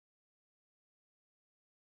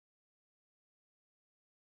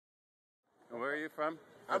Where are you from?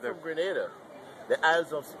 I'm from Grenada, the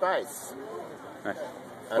Isles of Spice. Nice.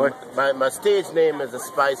 And my stage name is the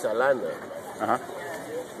Spice Islander.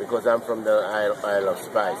 Because I'm from the Isle of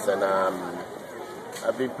Spice, and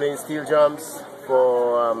I've been playing steel drums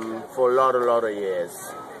for a lot of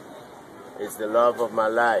years. It's the love of my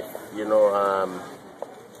life, you know.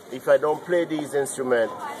 If I don't play these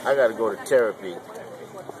instruments, I gotta go to therapy.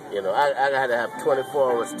 You know, I gotta have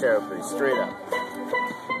 24 hours therapy straight up.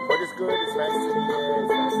 But it's good. It's nice to be here. It's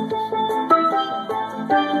nice to be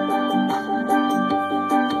here.